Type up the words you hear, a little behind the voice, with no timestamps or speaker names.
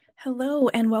Hello,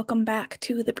 and welcome back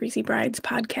to the Breezy Brides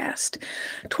podcast.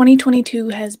 2022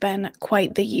 has been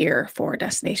quite the year for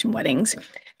destination weddings.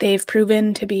 They've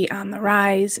proven to be on the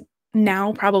rise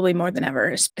now, probably more than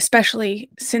ever, especially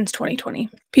since 2020.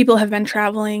 People have been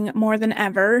traveling more than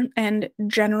ever, and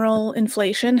general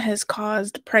inflation has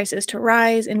caused prices to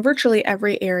rise in virtually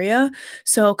every area.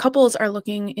 So, couples are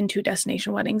looking into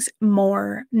destination weddings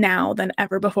more now than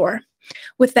ever before.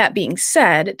 With that being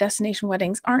said, destination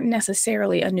weddings aren't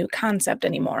necessarily a new concept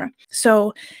anymore.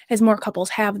 So, as more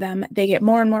couples have them, they get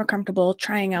more and more comfortable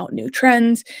trying out new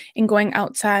trends and going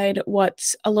outside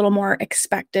what's a little more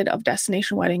expected of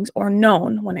destination weddings or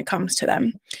known when it comes to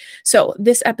them. So,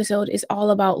 this episode is all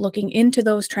about looking into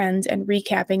those trends and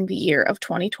recapping the year of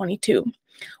 2022.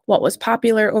 What was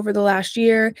popular over the last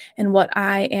year, and what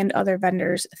I and other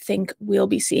vendors think we'll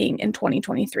be seeing in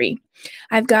 2023.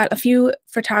 I've got a few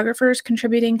photographers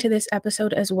contributing to this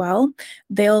episode as well.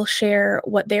 They'll share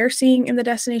what they're seeing in the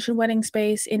destination wedding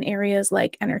space in areas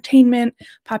like entertainment,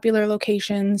 popular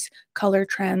locations, color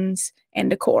trends, and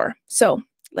decor. So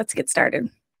let's get started.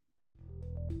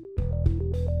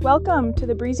 Welcome to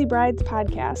the Breezy Brides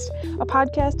podcast, a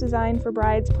podcast designed for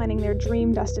brides planning their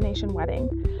dream destination wedding.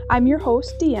 I'm your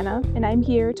host, Deanna, and I'm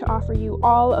here to offer you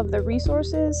all of the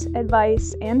resources,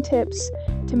 advice, and tips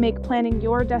to make planning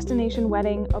your destination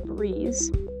wedding a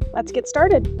breeze. Let's get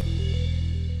started.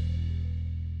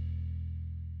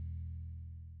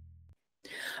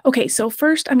 Okay, so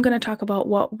first I'm going to talk about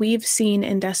what we've seen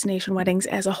in destination weddings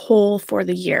as a whole for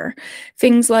the year.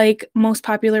 Things like most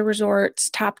popular resorts,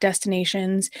 top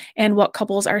destinations, and what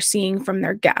couples are seeing from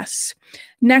their guests.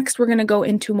 Next, we're going to go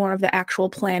into more of the actual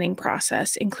planning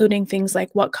process, including things like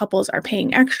what couples are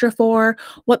paying extra for,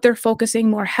 what they're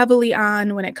focusing more heavily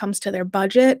on when it comes to their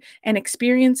budget and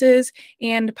experiences,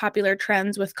 and popular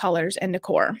trends with colors and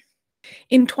decor.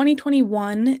 In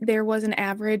 2021, there was an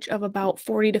average of about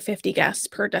 40 to 50 guests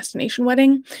per destination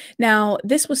wedding. Now,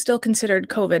 this was still considered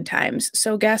COVID times,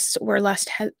 so guests were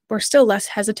still less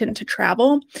hesitant to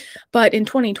travel. But in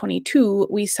 2022,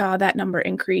 we saw that number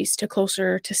increase to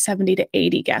closer to 70 to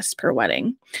 80 guests per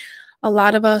wedding. A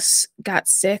lot of us got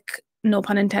sick, no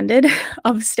pun intended,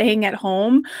 of staying at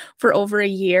home for over a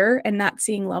year and not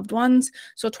seeing loved ones.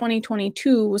 So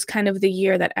 2022 was kind of the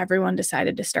year that everyone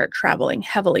decided to start traveling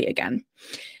heavily again.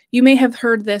 You may have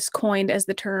heard this coined as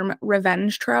the term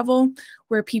revenge travel,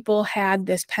 where people had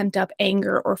this pent-up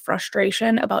anger or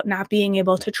frustration about not being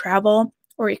able to travel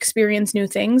or experience new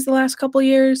things the last couple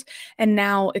years, and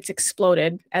now it's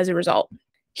exploded as a result.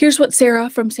 Here's what Sarah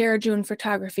from Sarah June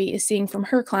Photography is seeing from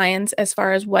her clients as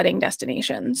far as wedding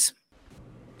destinations.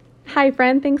 Hi,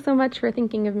 friend. Thanks so much for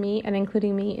thinking of me and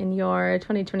including me in your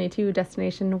 2022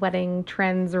 Destination Wedding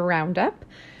Trends Roundup.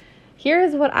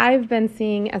 Here's what I've been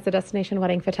seeing as a destination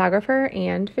wedding photographer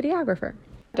and videographer.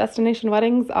 Destination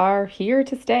weddings are here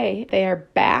to stay. They are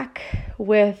back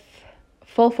with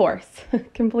full force,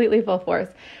 completely full force.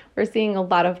 We're seeing a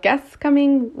lot of guests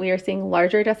coming. We are seeing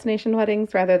larger destination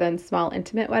weddings rather than small,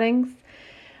 intimate weddings.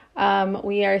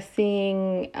 We are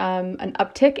seeing an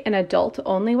uptick in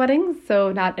adult-only weddings,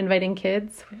 so not inviting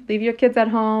kids. Leave your kids at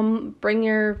home, bring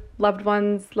your loved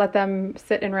ones, let them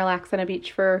sit and relax on a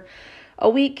beach for a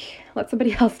week, let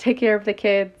somebody else take care of the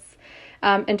kids,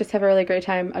 and just have a really great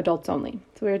time, adults only.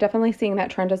 So we're definitely seeing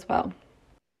that trend as well.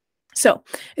 So,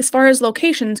 as far as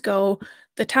locations go,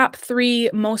 the top 3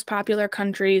 most popular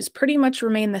countries pretty much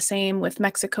remain the same, with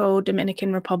Mexico,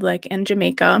 Dominican Republic, and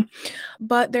Jamaica.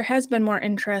 But there has been more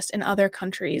interest in other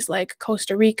countries like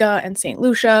Costa Rica and St.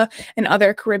 Lucia and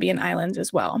other Caribbean islands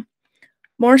as well.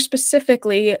 More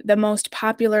specifically, the most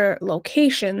popular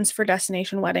locations for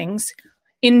destination weddings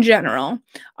in general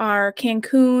are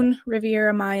Cancun,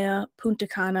 Riviera Maya, Punta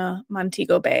Cana,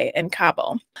 Montego Bay, and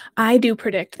Cabo. I do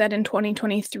predict that in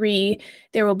 2023,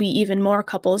 there will be even more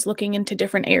couples looking into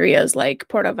different areas like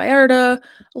Puerto Vallarta,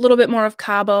 a little bit more of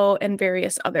Cabo, and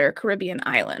various other Caribbean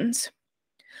islands.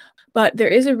 But there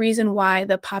is a reason why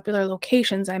the popular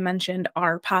locations I mentioned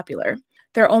are popular.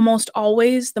 They're almost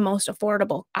always the most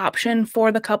affordable option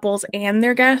for the couples and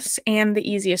their guests, and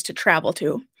the easiest to travel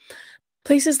to.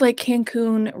 Places like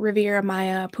Cancun, Riviera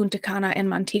Maya, Punta Cana, and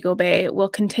Montego Bay will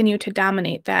continue to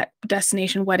dominate that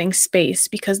destination wedding space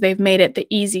because they've made it the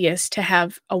easiest to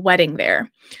have a wedding there.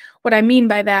 What I mean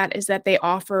by that is that they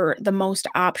offer the most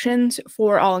options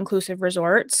for all-inclusive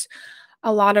resorts.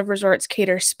 A lot of resorts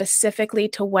cater specifically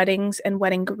to weddings and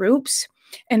wedding groups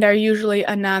and are usually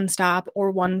a nonstop or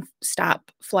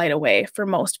one-stop flight away for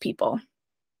most people.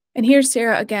 And here's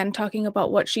Sarah again talking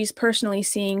about what she's personally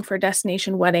seeing for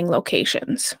destination wedding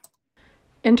locations.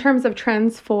 In terms of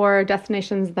trends for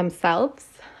destinations themselves,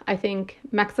 I think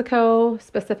Mexico,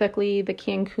 specifically the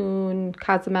Cancun,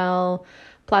 Cozumel,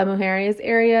 Playa Mujeres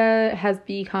area, has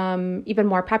become even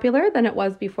more popular than it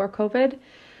was before COVID.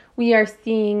 We are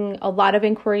seeing a lot of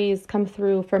inquiries come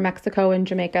through for Mexico and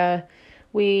Jamaica.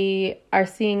 We are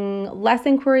seeing less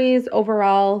inquiries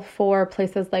overall for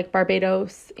places like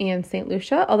Barbados and St.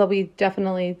 Lucia, although we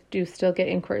definitely do still get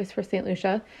inquiries for St.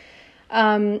 Lucia.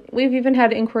 We've even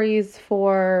had inquiries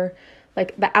for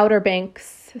like the Outer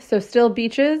Banks, so still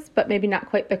beaches, but maybe not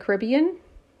quite the Caribbean,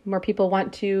 where people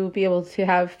want to be able to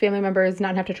have family members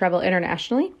not have to travel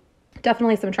internationally.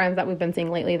 Definitely some trends that we've been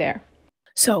seeing lately there.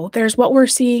 So there's what we're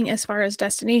seeing as far as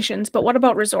destinations, but what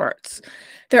about resorts?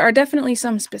 There are definitely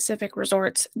some specific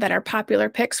resorts that are popular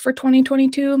picks for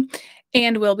 2022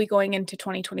 and will be going into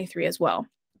 2023 as well.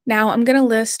 Now I'm going to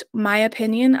list my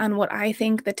opinion on what I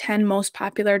think the 10 most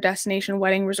popular destination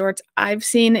wedding resorts I've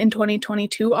seen in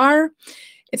 2022 are.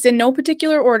 It's in no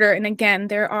particular order, and again,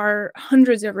 there are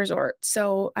hundreds of resorts,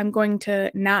 so I'm going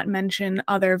to not mention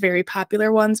other very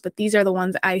popular ones, but these are the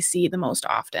ones I see the most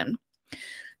often.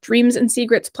 Dreams and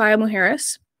Secrets Playa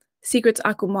Mujeres, Secrets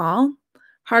Akumal,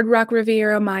 Hard Rock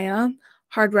Riviera Maya,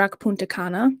 Hard Rock Punta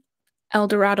Cana, El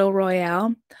Dorado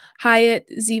Royale, Hyatt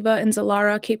Ziva and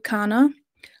Zilara Cape Cana,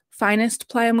 Finest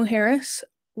Playa Mujeres,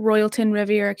 Royalton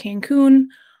Riviera Cancun,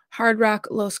 Hard Rock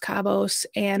Los Cabos,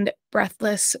 and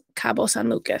Breathless Cabo San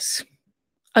Lucas.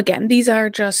 Again, these are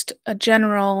just a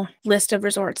general list of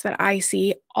resorts that I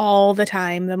see all the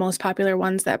time, the most popular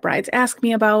ones that brides ask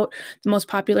me about, the most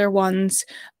popular ones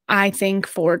I think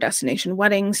for destination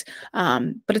weddings,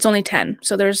 but it's only 10,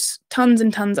 so there's tons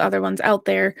and tons of other ones out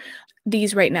there.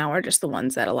 These right now are just the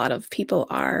ones that a lot of people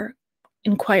are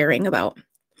inquiring about.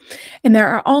 And there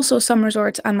are also some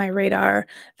resorts on my radar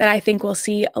that I think we'll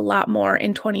see a lot more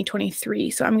in 2023.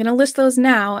 So I'm going to list those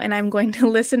now, and I'm going to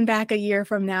listen back a year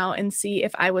from now and see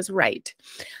if I was right.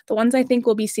 The ones I think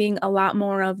we'll be seeing a lot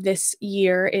more of this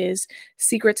year is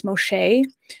Secrets Moche,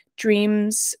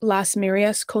 Dreams Las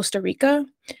Marias, Costa Rica,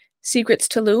 Secrets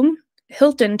Tulum,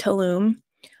 Hilton Tulum,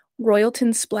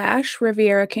 Royalton Splash,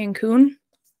 Riviera Cancun,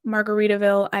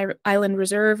 Margaritaville Island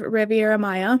Reserve, Riviera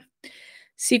Maya,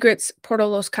 Secrets Puerto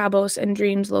Los Cabos and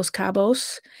Dreams Los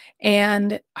Cabos,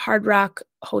 and Hard Rock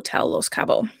Hotel Los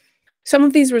Cabos. Some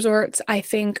of these resorts I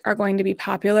think are going to be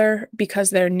popular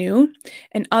because they're new,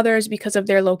 and others because of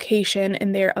their location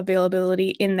and their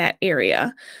availability in that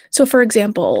area. So for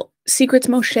example, Secrets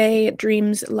Moche,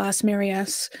 Dreams Las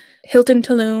Marias, Hilton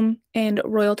Tulum, and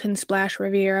Royalton Splash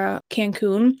Riviera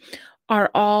Cancun are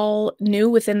all new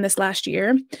within this last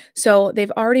year. So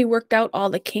they've already worked out all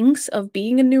the kinks of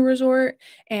being a new resort,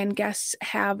 and guests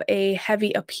have a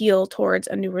heavy appeal towards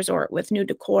a new resort with new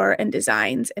decor and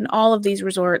designs. And all of these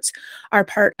resorts are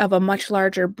part of a much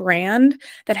larger brand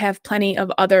that have plenty of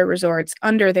other resorts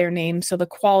under their name. So the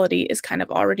quality is kind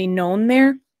of already known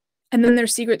there. And then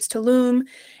there's Secrets Tulum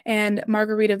and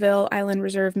Margaritaville Island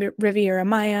Reserve Riviera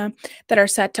Maya that are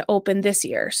set to open this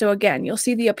year. So again, you'll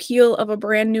see the appeal of a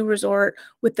brand new resort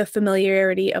with the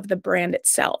familiarity of the brand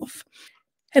itself.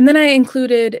 And then I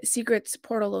included Secrets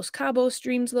Puerto Los Cabos,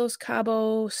 Dreams Los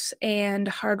Cabos, and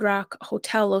Hard Rock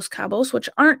Hotel Los Cabos, which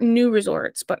aren't new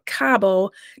resorts, but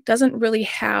Cabo doesn't really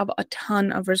have a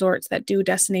ton of resorts that do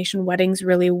destination weddings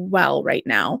really well right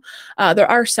now. There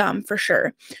are some for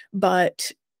sure,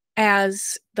 but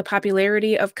as the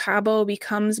popularity of Cabo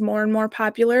becomes more and more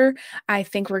popular, I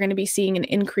think we're going to be seeing an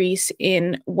increase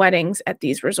in weddings at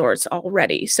these resorts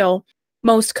already. So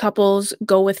most couples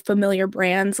go with familiar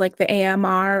brands like the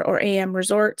AMR or AM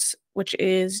Resorts, which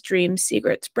is Dreams,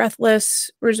 Secrets, Breathless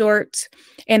Resorts,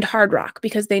 and Hard Rock,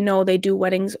 because they know they do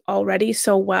weddings already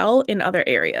so well in other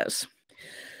areas.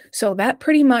 So that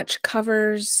pretty much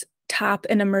covers top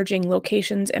and emerging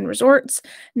locations and resorts.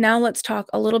 Now let's talk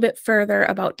a little bit further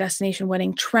about destination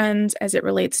wedding trends as it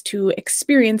relates to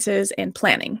experiences and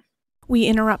planning. We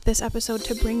interrupt this episode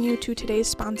to bring you to today's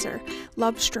sponsor,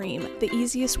 Lovestream, the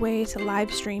easiest way to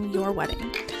live stream your wedding.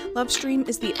 Lovestream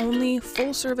is the only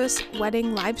full-service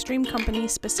wedding live stream company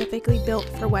specifically built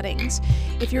for weddings.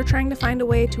 If you're trying to find a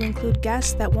way to include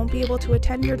guests that won't be able to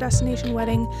attend your destination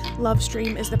wedding,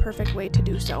 Lovestream is the perfect way to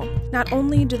do so. Not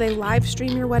only do they live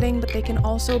stream your wedding, but they can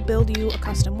also build you a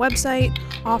custom website,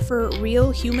 offer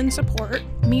real human support,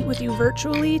 meet with you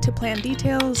virtually to plan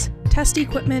details, test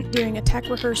equipment during a tech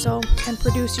rehearsal, and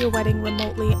produce your wedding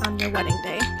remotely on your wedding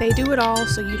day. They do it all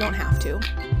so you don't have to.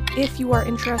 If you are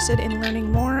interested in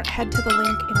learning more, head to the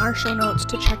link in our show notes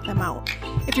to check them out.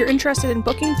 If you're interested in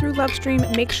booking through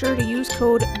Lovestream, make sure to use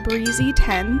code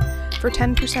BREEZY10 for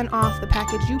 10% off the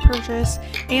package you purchase,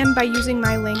 and by using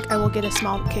my link, I will get a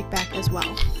small kickback as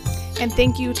well. And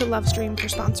thank you to Lovestream for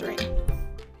sponsoring.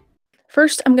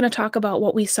 First, I'm going to talk about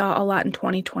what we saw a lot in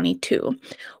 2022.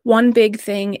 One big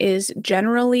thing is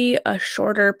generally a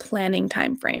shorter planning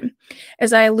time frame.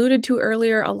 As I alluded to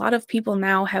earlier, a lot of people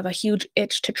now have a huge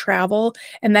itch to travel,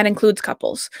 and that includes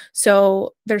couples.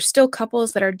 So there's still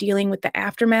couples that are dealing with the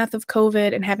aftermath of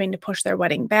COVID and having to push their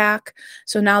wedding back.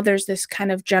 So now there's this kind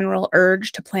of general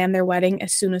urge to plan their wedding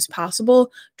as soon as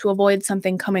possible to avoid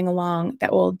something coming along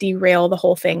that will derail the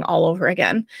whole thing all over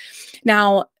again.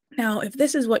 Now, if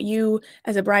this is what you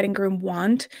as a bride and groom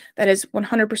want, that is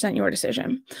 100% your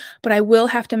decision. But I will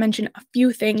have to mention a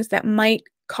few things that might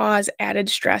cause added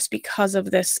stress because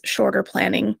of this shorter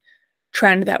planning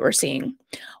trend that we're seeing.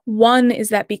 One is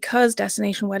that because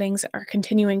destination weddings are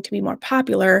continuing to be more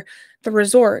popular, the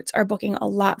resorts are booking a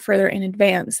lot further in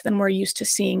advance than we're used to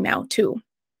seeing now, too.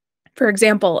 For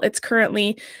example, it's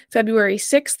currently February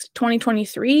 6th,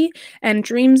 2023, and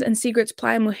Dreams and Secrets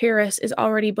Playa Mujeres is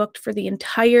already booked for the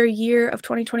entire year of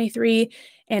 2023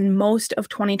 and most of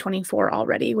 2024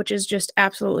 already, which is just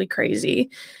absolutely crazy.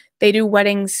 They do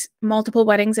weddings, multiple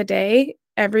weddings a day,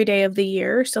 every day of the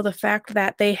year. So the fact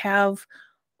that they have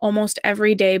almost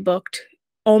every day booked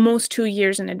almost 2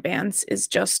 years in advance is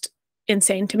just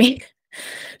insane to me.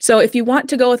 So if you want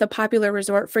to go with a popular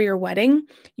resort for your wedding,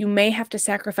 you may have to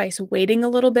sacrifice waiting a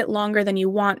little bit longer than you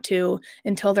want to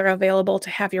until they're available to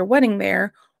have your wedding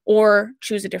there, or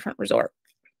choose a different resort.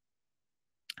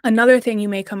 Another thing you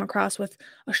may come across with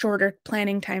a shorter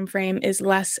planning time frame is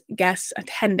less guests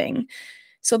attending.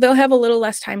 So they'll have a little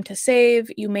less time to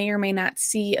save. You may or may not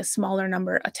see a smaller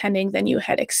number attending than you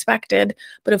had expected.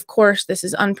 But of course, this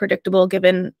is unpredictable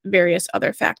given various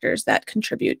other factors that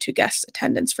contribute to guest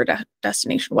attendance for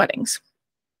destination weddings.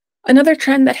 Another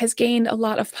trend that has gained a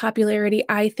lot of popularity,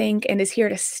 I think, and is here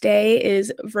to stay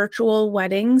is virtual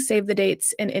weddings, save the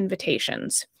dates, and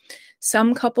invitations.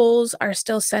 Some couples are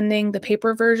still sending the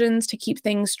paper versions to keep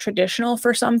things traditional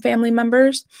for some family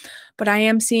members, but I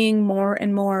am seeing more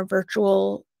and more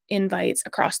virtual invites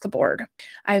across the board.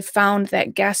 I've found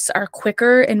that guests are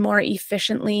quicker and more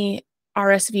efficiently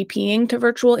RSVPing to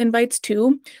virtual invites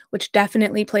too, which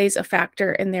definitely plays a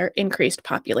factor in their increased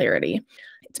popularity.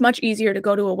 It's much easier to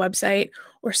go to a website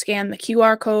or scan the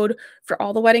QR code for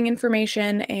all the wedding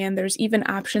information, and there's even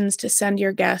options to send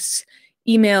your guests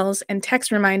emails and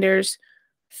text reminders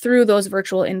through those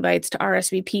virtual invites to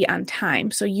RSVP on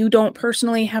time. So you don't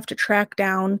personally have to track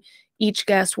down each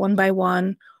guest one by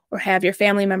one or have your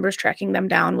family members tracking them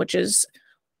down, which is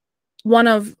one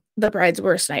of the bride's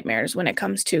worst nightmares when it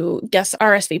comes to guests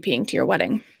RSVPing to your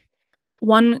wedding.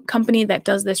 One company that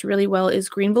does this really well is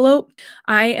Greenvelope.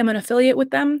 I am an affiliate with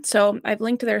them, so I've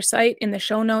linked their site in the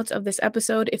show notes of this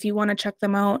episode if you want to check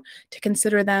them out to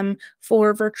consider them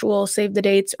for virtual save the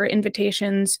dates or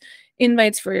invitations,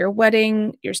 invites for your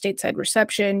wedding, your stateside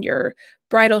reception, your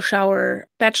bridal shower,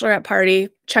 bachelorette party.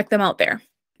 Check them out there.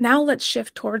 Now let's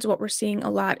shift towards what we're seeing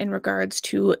a lot in regards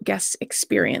to guest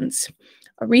experience.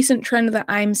 A recent trend that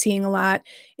I'm seeing a lot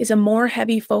is a more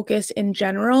heavy focus in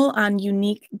general on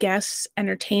unique guests,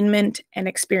 entertainment, and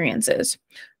experiences.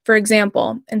 For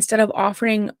example, instead of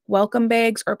offering welcome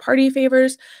bags or party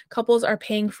favors, couples are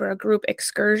paying for a group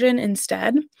excursion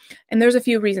instead. And there's a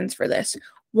few reasons for this.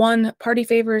 One, party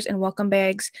favors and welcome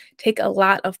bags take a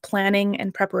lot of planning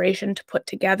and preparation to put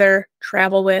together,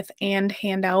 travel with, and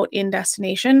hand out in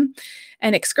destination.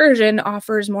 An excursion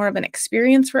offers more of an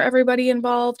experience for everybody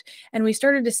involved, and we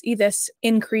started to see this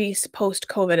increase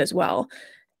post-COVID as well.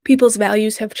 People's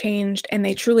values have changed, and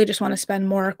they truly just want to spend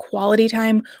more quality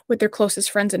time with their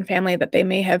closest friends and family that they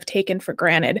may have taken for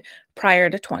granted prior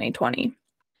to 2020.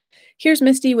 Here's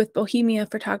Misty with Bohemia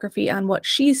Photography on what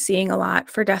she's seeing a lot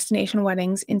for destination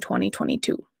weddings in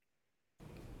 2022.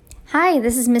 Hi,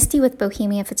 this is Misty with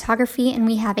Bohemia Photography, and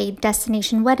we have a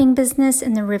destination wedding business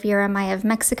in the Riviera Maya of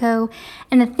Mexico.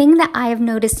 And the thing that I have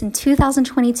noticed in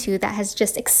 2022 that has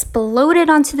just exploded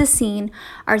onto the scene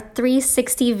are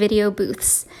 360 video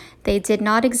booths. They did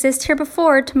not exist here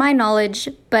before, to my knowledge,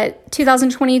 but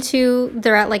 2022,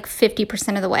 they're at like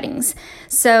 50% of the weddings.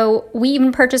 So we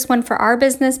even purchased one for our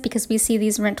business because we see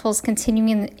these rentals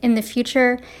continuing in the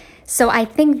future. So I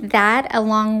think that,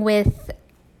 along with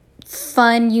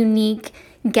fun, unique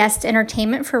guest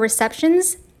entertainment for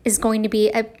receptions, is going to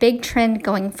be a big trend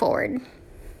going forward.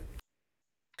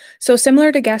 So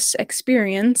similar to guest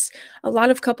experience, a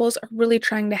lot of couples are really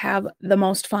trying to have the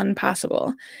most fun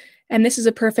possible. And this is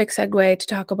a perfect segue to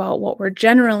talk about what we're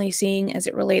generally seeing as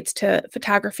it relates to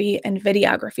photography and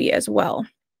videography as well.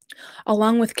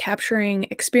 Along with capturing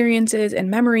experiences and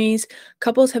memories,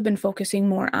 couples have been focusing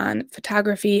more on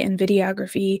photography and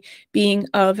videography being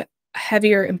of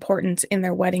heavier importance in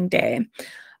their wedding day.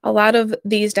 A lot of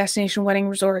these destination wedding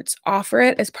resorts offer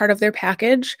it as part of their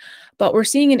package, but we're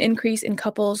seeing an increase in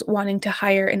couples wanting to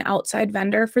hire an outside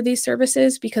vendor for these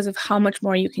services because of how much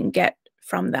more you can get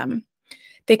from them.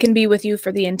 They can be with you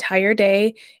for the entire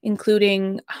day,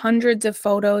 including hundreds of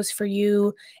photos for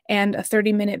you and a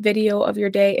 30-minute video of your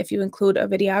day if you include a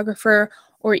videographer,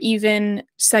 or even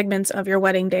segments of your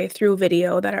wedding day through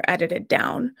video that are edited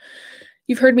down.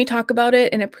 You've heard me talk about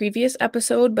it in a previous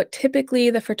episode, but typically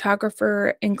the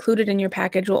photographer included in your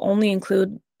package will only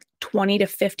include 20 to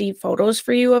 50 photos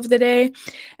for you of the day,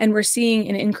 and we're seeing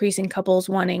an increase in couples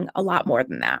wanting a lot more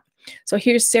than that. So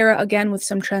here's Sarah again with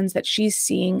some trends that she's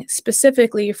seeing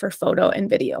specifically for photo and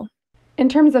video. In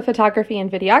terms of photography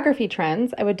and videography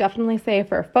trends, I would definitely say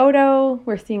for photo,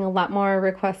 we're seeing a lot more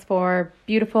requests for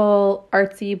beautiful,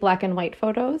 artsy black and white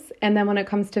photos. And then when it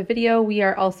comes to video, we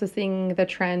are also seeing the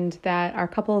trend that our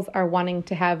couples are wanting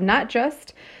to have not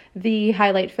just the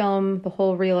highlight film, the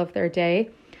whole reel of their day,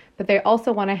 but they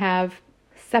also want to have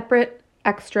separate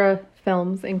extra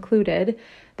films included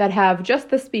that have just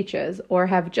the speeches, or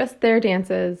have just their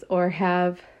dances, or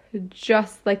have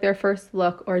just like their first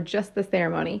look, or just the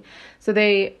ceremony. So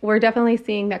we're definitely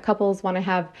seeing that couples want to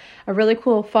have a really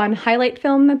cool, fun highlight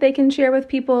film that they can share with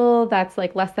people that's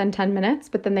like less than 10 minutes,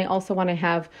 but then they also want to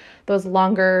have those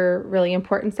longer, really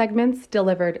important segments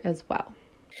delivered as well.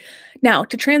 Now,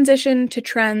 to transition to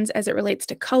trends as it relates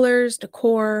to colors,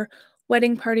 decor,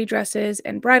 wedding party dresses,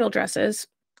 and bridal dresses,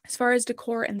 as far as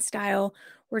decor and style,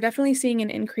 we're definitely seeing an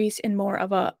increase in more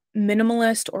of a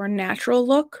minimalist or natural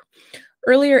look.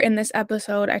 Earlier in this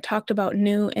episode, I talked about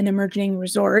new and emerging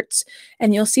resorts,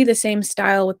 and you'll see the same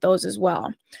style with those as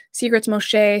well. Secrets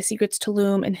Moscheh, Secrets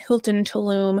Tulum, and Hilton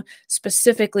Tulum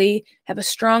specifically have a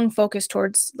strong focus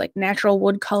towards like natural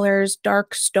wood colors,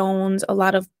 dark stones, a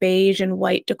lot of beige and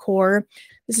white decor.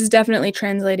 This is definitely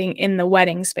translating in the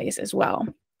wedding space as well.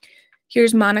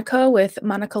 Here's Monica with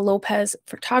Monica Lopez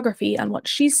Photography on what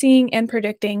she's seeing and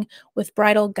predicting with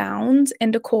bridal gowns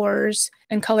and decors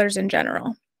and colors in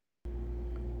general.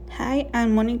 Hi,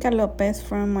 I'm Monica Lopez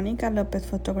from Monica Lopez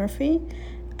Photography,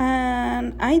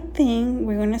 and I think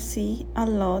we're gonna see a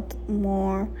lot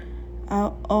more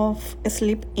of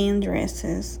slip-in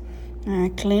dresses,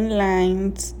 clean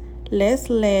lines, less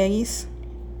lace,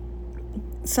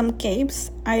 some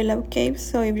capes. I love capes,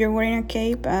 so if you're wearing a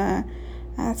cape,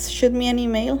 shoot me an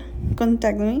email,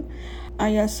 contact me.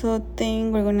 I also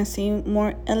think we're gonna see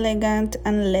more elegant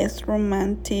and less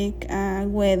romantic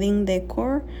wedding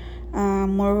decor.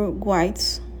 More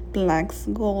whites, blacks,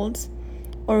 golds,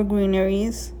 or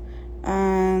greeneries.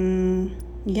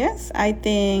 Yes, I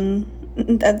think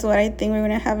that's what I think we're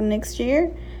gonna have next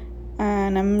year,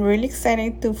 and I'm really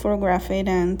excited to photograph it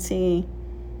and see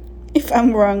if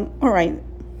I'm wrong or right.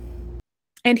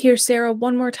 And here's Sarah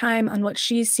one more time on what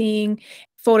she's seeing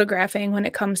photographing when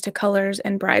it comes to colors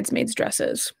and bridesmaids'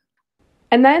 dresses.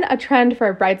 And then a trend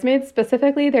for bridesmaids,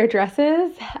 specifically their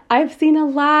dresses. I've seen a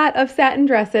lot of satin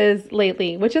dresses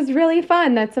lately, which is really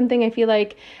fun. That's something I feel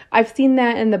like I've seen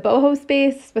that in the boho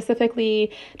space,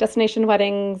 specifically destination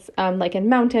weddings, like in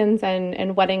mountains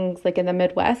and weddings like in the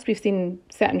Midwest. We've seen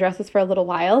satin dresses for a little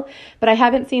while, but I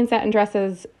haven't seen satin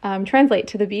dresses translate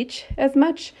to the beach as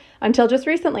much until just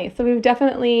recently. So we've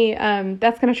definitely,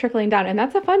 that's kind of trickling down, and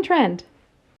that's a fun trend.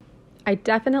 I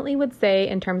definitely would say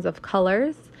in terms of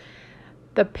colors,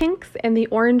 the pinks and the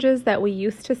oranges that we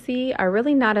used to see are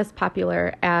really not as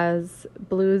popular as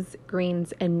blues,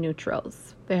 greens, and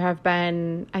neutrals. There have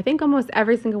been, I think almost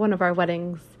every single one of our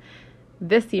weddings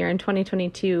this year in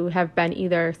 2022 have been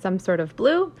either some sort of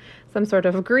blue, some sort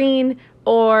of green,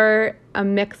 or a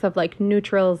mix of like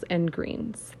neutrals and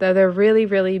greens. They're really,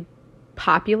 really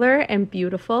popular and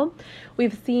beautiful.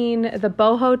 We've seen the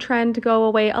boho trend go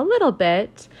away a little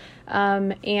bit,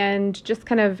 and just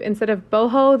kind of, instead of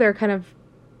boho, they're kind of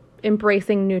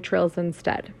embracing neutrals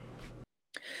instead.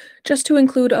 Just to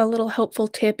include a little helpful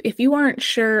tip, if you aren't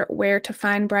sure where to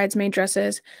find bridesmaid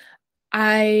dresses,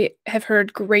 I have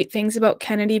heard great things about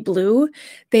Kennedy Blue.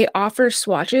 They offer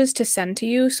swatches to send to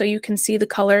you so you can see the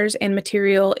colors and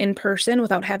material in person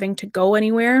without having to go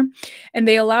anywhere. And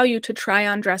they allow you to try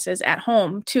on dresses at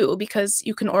home too, because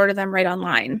you can order them right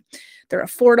online. They're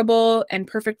affordable and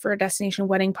perfect for a destination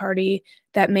wedding party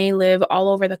that may live all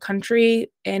over the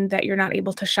country and that you're not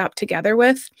able to shop together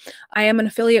with. I am an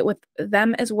affiliate with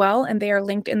them as well, and they are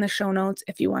linked in the show notes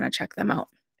if you want to check them out.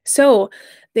 So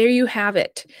there you have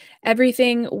it.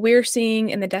 Everything we're seeing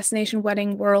in the destination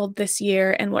wedding world this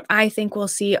year, and what I think we'll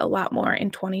see a lot more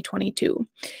in 2022.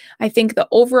 I think the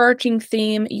overarching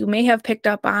theme you may have picked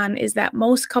up on is that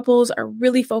most couples are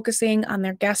really focusing on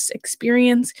their guests'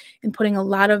 experience and putting a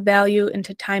lot of value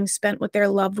into time spent with their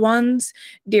loved ones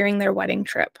during their wedding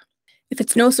trip. If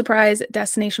it's no surprise,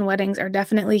 destination weddings are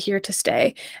definitely here to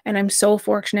stay, and I'm so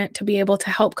fortunate to be able to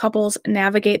help couples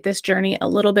navigate this journey a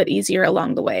little bit easier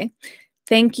along the way.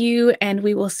 Thank you, and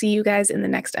we will see you guys in the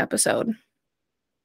next episode.